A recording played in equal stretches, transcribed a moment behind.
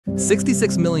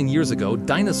66 million years ago,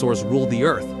 dinosaurs ruled the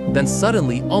Earth. Then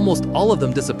suddenly, almost all of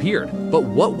them disappeared. But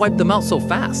what wiped them out so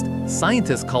fast?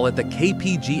 Scientists call it the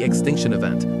KPG extinction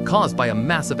event, caused by a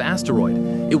massive asteroid.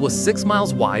 It was 6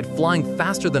 miles wide, flying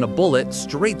faster than a bullet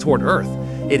straight toward Earth.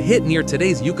 It hit near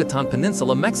today's Yucatan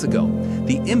Peninsula, Mexico.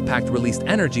 The impact released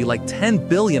energy like 10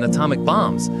 billion atomic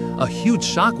bombs. A huge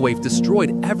shockwave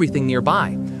destroyed everything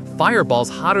nearby. Fireballs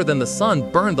hotter than the sun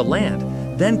burned the land.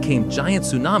 Then came giant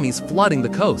tsunamis flooding the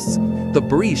coasts. The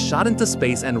breeze shot into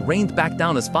space and rained back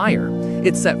down as fire.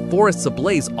 It set forests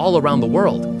ablaze all around the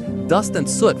world. Dust and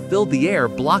soot filled the air,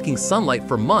 blocking sunlight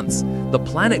for months. The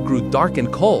planet grew dark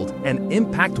and cold, an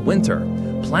impact winter.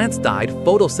 Plants died,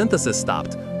 photosynthesis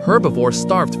stopped. Herbivores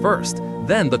starved first,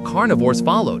 then the carnivores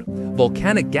followed.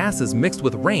 Volcanic gases mixed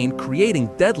with rain, creating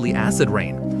deadly acid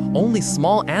rain. Only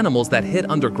small animals that hid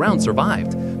underground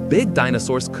survived. Big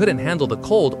dinosaurs couldn't handle the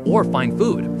cold or find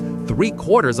food.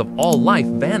 3/4 of all life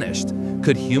vanished.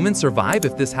 Could humans survive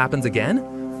if this happens again?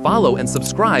 Follow and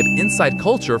subscribe Inside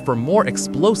Culture for more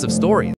explosive stories.